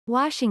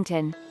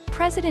Washington.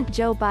 President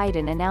Joe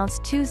Biden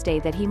announced Tuesday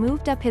that he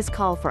moved up his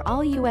call for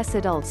all U.S.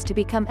 adults to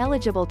become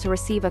eligible to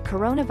receive a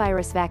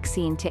coronavirus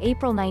vaccine to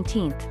April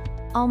 19,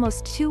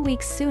 almost 2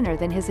 weeks sooner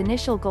than his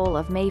initial goal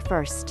of May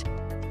 1.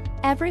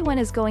 Everyone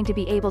is going to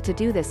be able to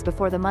do this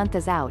before the month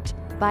is out,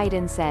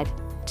 Biden said,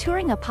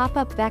 touring a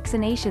pop-up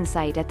vaccination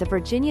site at the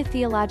Virginia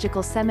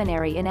Theological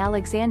Seminary in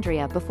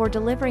Alexandria before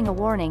delivering a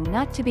warning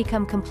not to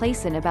become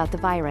complacent about the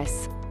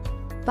virus.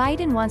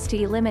 Biden wants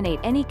to eliminate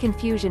any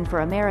confusion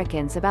for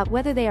Americans about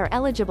whether they are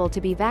eligible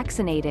to be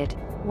vaccinated,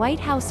 White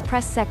House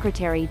Press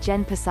Secretary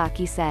Jen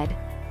Psaki said.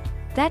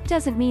 That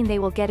doesn't mean they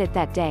will get it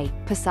that day,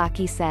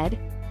 Psaki said.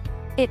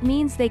 It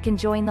means they can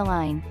join the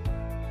line.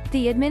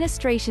 The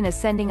administration is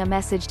sending a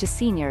message to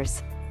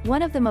seniors,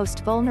 one of the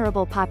most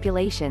vulnerable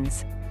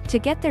populations, to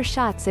get their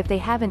shots if they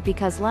haven't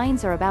because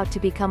lines are about to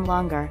become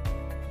longer.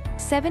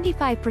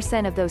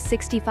 75% of those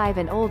 65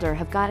 and older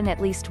have gotten at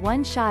least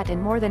one shot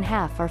and more than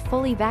half are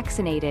fully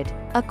vaccinated,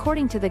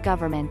 according to the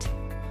government.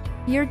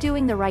 You're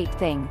doing the right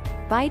thing,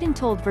 Biden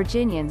told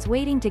Virginians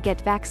waiting to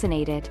get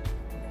vaccinated.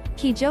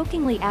 He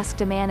jokingly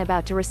asked a man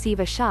about to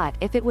receive a shot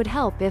if it would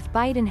help if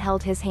Biden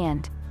held his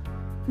hand.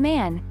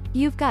 "Man,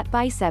 you've got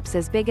biceps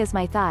as big as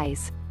my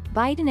thighs,"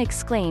 Biden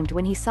exclaimed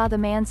when he saw the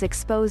man's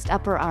exposed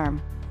upper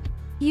arm.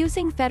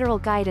 Using federal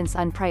guidance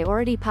on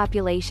priority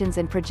populations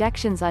and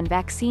projections on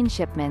vaccine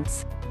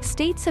shipments,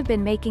 states have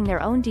been making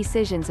their own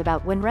decisions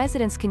about when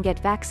residents can get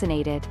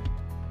vaccinated.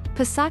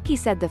 Psaki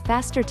said the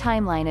faster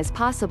timeline is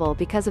possible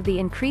because of the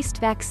increased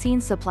vaccine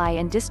supply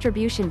and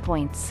distribution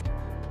points.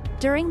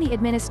 During the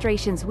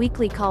administration's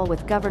weekly call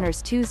with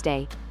governors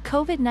Tuesday,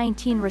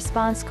 COVID-19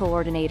 response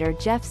coordinator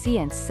Jeff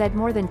Zients said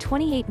more than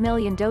 28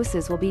 million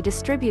doses will be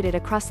distributed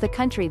across the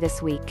country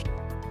this week.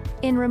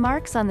 In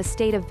remarks on the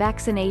state of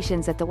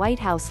vaccinations at the White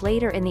House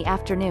later in the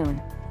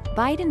afternoon,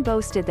 Biden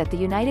boasted that the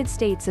United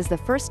States is the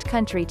first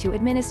country to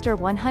administer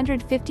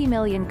 150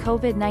 million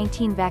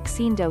COVID-19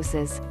 vaccine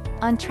doses,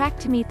 on track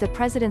to meet the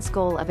president's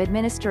goal of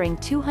administering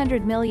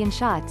 200 million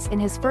shots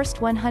in his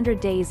first 100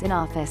 days in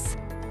office.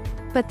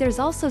 But there's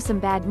also some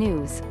bad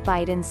news,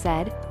 Biden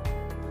said.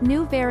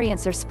 New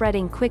variants are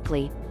spreading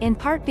quickly, in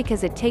part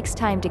because it takes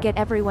time to get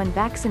everyone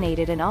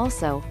vaccinated and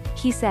also,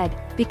 he said,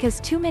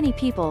 because too many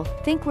people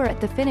think we're at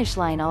the finish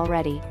line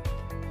already.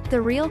 The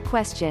real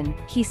question,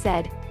 he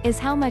said, is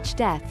how much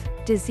death,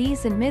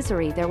 disease and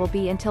misery there will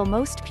be until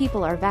most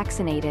people are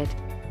vaccinated.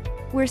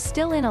 We're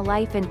still in a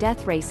life and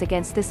death race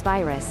against this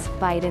virus,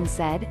 Biden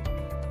said.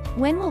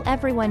 When will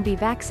everyone be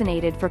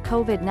vaccinated for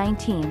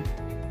COVID-19?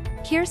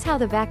 Here's how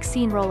the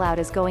vaccine rollout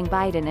is going.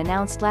 Biden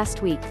announced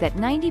last week that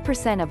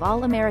 90% of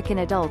all American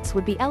adults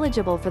would be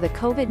eligible for the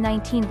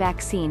COVID-19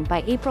 vaccine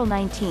by April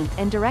 19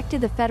 and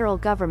directed the federal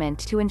government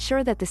to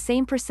ensure that the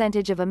same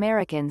percentage of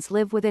Americans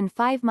live within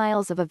 5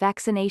 miles of a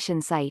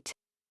vaccination site.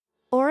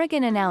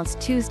 Oregon announced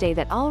Tuesday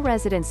that all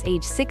residents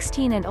age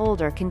 16 and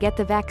older can get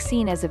the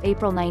vaccine as of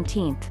April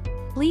 19,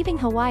 leaving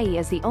Hawaii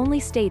as the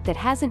only state that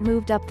hasn't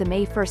moved up the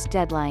May 1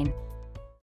 deadline.